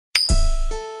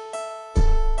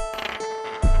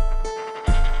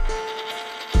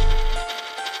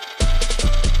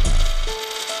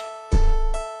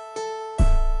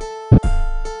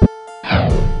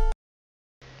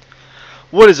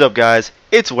What is up, guys?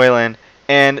 It's Wayland,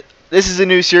 and this is a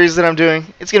new series that I'm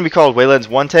doing. It's going to be called Wayland's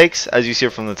One Takes, as you see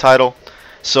from the title.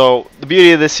 So, the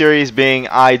beauty of this series being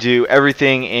I do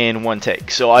everything in one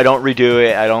take. So, I don't redo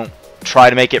it, I don't try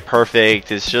to make it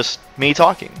perfect, it's just me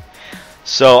talking.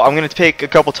 So, I'm going to pick a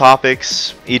couple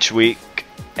topics each week,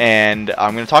 and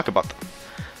I'm going to talk about them.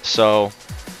 So,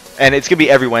 and it's going to be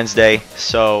every Wednesday,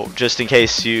 so just in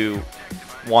case you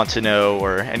want to know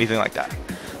or anything like that.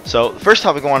 So the first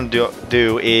topic I want to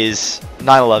do is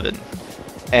 9/11,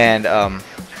 and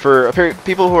for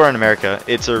people who are in America,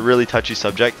 it's a really touchy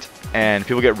subject, and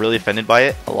people get really offended by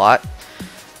it a lot.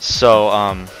 So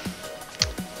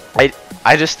I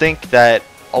just think that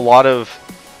a lot of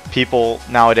people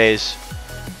nowadays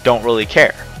don't really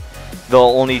care. The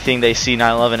only thing they see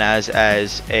 9/11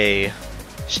 as a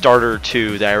starter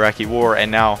to the Iraqi war,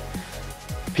 and now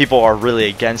people are really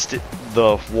against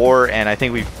the war, and I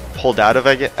think we've pulled out of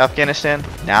Afghanistan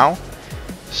now.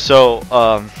 So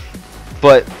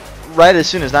but right as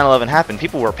soon as 9/11 happened,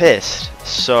 people were pissed,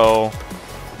 so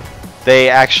they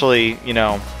actually,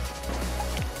 they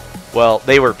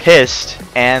were pissed,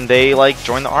 and they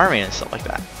joined the army and stuff like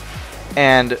that.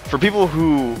 And for people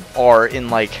who are in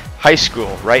high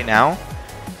school right now,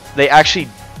 they actually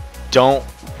don't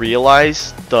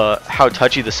realize how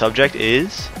touchy the subject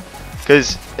is,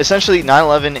 because essentially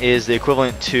 9/11 is the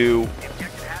equivalent to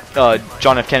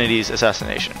John F. Kennedy's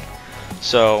assassination.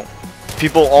 So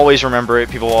people always remember it,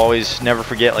 people always never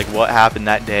forget what happened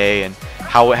that day and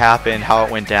how it happened, how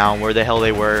it went down, where the hell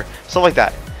they were, stuff like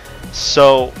that.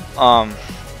 So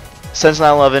since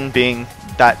 9/11 being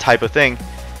that type of thing,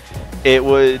 it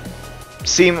would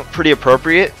seem pretty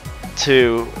appropriate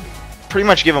to pretty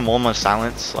much give a moment of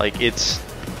silence. It's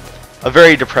a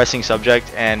very depressing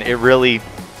subject, and it really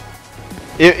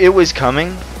it was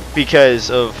coming because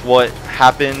of what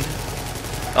happened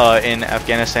in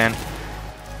Afghanistan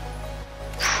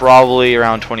probably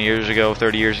around 20 years ago,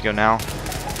 30 years ago now.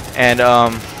 And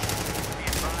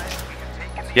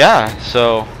yeah,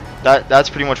 so that's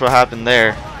pretty much what happened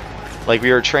there.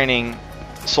 We were training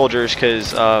soldiers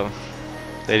because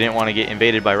they didn't want to get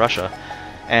invaded by Russia,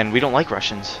 and we don't like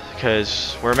Russians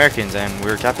because we're Americans and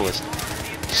we're capitalists.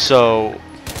 So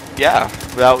yeah,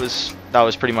 that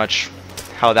was pretty much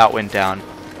how that went down,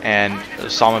 and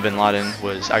Osama bin Laden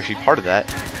was actually part of that,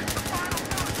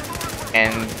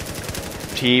 and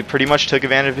he pretty much took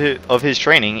advantage of his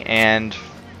training, and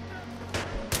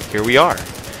here we are.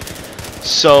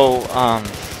 So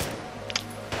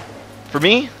for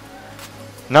me,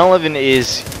 9/11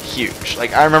 is huge.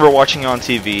 I remember watching it on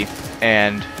TV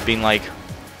and being like,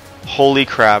 holy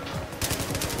crap,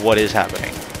 what is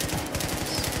happening?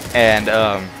 And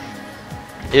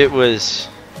it was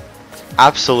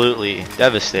absolutely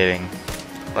devastating.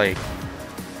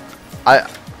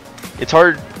 It's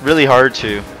really hard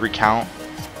to recount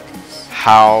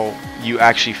how you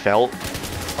actually felt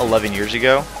 11 years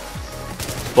ago,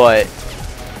 but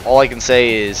all I can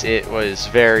say is it was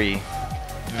very,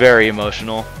 very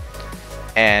emotional,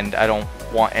 and I don't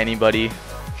want anybody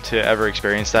to ever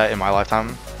experience that in my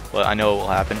lifetime, but I know it will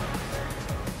happen.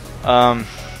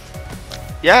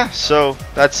 Yeah, so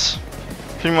that's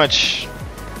pretty much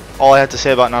all I have to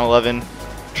say about 9/11.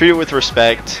 Treat it with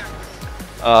respect.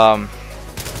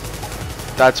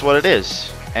 That's what it is.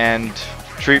 And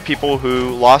treat people who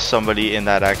lost somebody in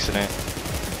that accident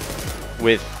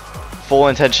with full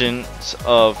intentions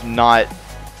of not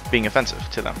being offensive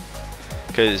to them,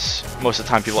 because most of the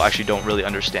time people actually don't really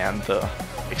understand the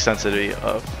extensity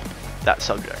of that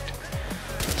subject.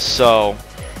 So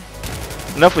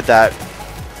enough with that,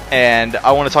 and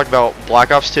I want to talk about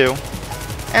Black Ops 2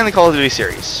 and the Call of Duty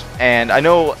series. And I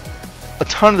know a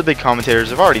ton of the big commentators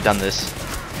have already done this,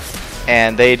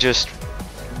 and they just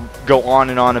go on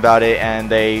and on about it, and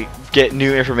they get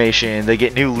new information, they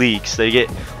get new leaks, they get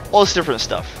all this different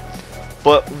stuff.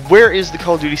 But where is the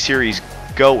Call of Duty series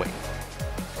going?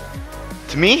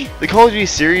 To me, the Call of Duty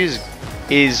series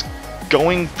is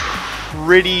going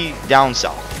pretty down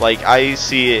south. I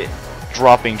see it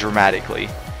dropping dramatically,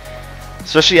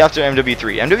 especially after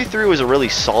MW3. MW3 was a really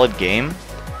solid game,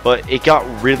 but it got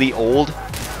really old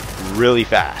really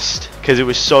fast because it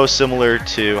was so similar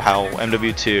to how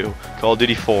MW2, Call of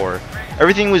Duty 4,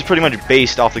 everything was pretty much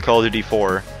based off the Call of Duty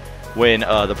 4 when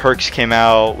the perks came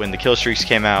out, when the kill streaks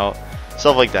came out,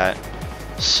 stuff like that.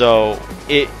 So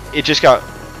it just got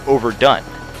overdone.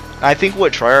 And I think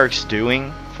what Treyarch's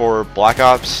doing for Black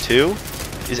Ops 2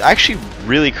 is actually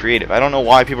really creative. I don't know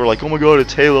why people are like, oh my god,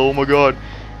 it's Halo, oh my god.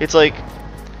 It's the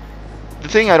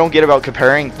thing I don't get about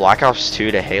comparing Black Ops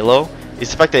 2 to Halo is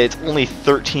the fact that it's only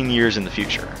 13 years in the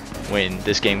future when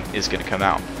this game is going to come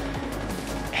out.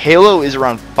 Halo is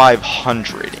around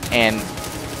 500, and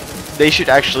they should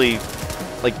actually,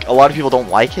 like, a lot of people don't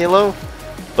like Halo,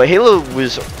 but Halo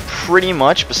was pretty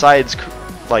much, besides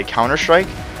like Counter-Strike,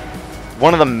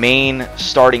 one of the main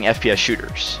starting FPS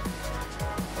shooters,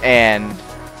 and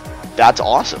that's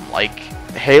awesome. Like,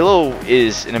 Halo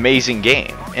is an amazing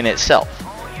game in itself.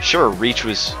 Sure, Reach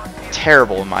was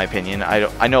terrible in my opinion.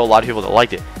 I know a lot of people that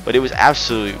liked it, but it was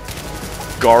absolute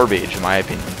garbage in my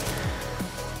opinion.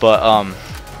 But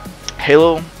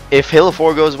Halo, if Halo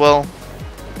 4 goes well,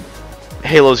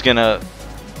 Halo's gonna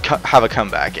have a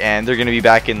comeback, and they're gonna be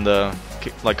back in the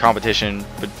like competition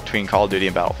between Call of Duty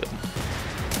and Battlefield.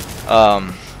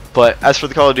 But as for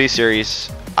the Call of Duty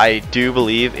series, I do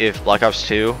believe if Black Ops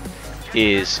 2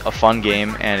 is a fun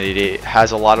game and it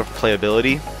has a lot of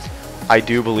playability, I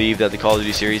do believe that the Call of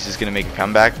Duty series is gonna make a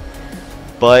comeback.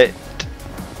 But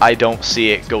I don't see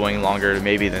it going longer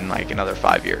maybe than like another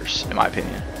 5 years, in my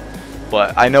opinion.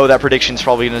 But I know that prediction's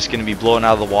probably just going to be blown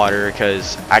out of the water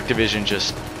because Activision,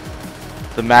 just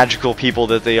the magical people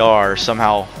that they are,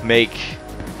 somehow make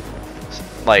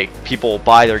like people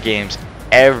buy their games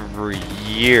every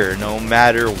year no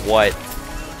matter what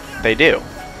they do.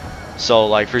 So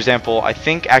like, for example, I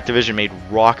think Activision made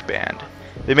Rock Band.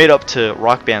 They made up to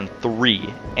Rock Band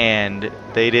 3, and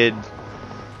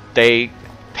they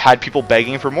had people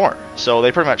begging for more. So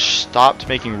they pretty much stopped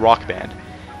making Rock Band,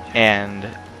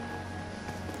 and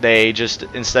they just,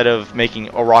 instead of making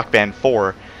a Rock Band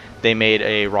 4, they made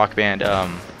a Rock Band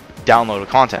download of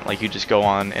content. Like, you just go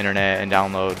on internet and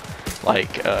download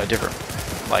like a different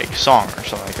like song or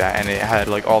something like that, and it had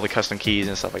like all the custom keys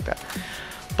and stuff like that.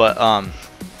 But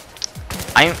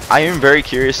I am very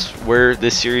curious where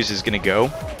this series is gonna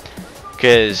go,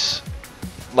 because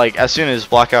like as soon as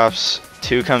Black Ops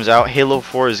 2 comes out, Halo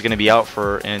 4 is gonna be out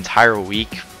for an entire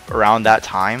week around that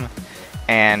time.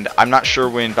 And I'm not sure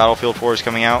when Battlefield 4 is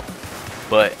coming out,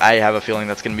 but I have a feeling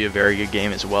that's going to be a very good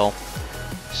game as well.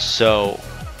 So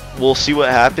we'll see what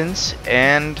happens,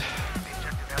 and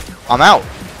I'm out.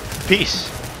 Peace.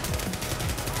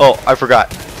 Oh, I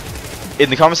forgot. In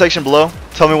the comment section below,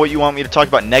 tell me what you want me to talk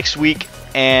about next week,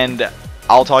 and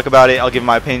I'll talk about it. I'll give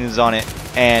my opinions on it.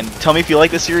 And tell me if you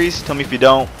like this series, tell me if you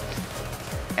don't,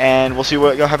 and we'll see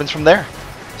what happens from there.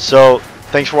 So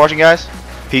thanks for watching, guys.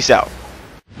 Peace out.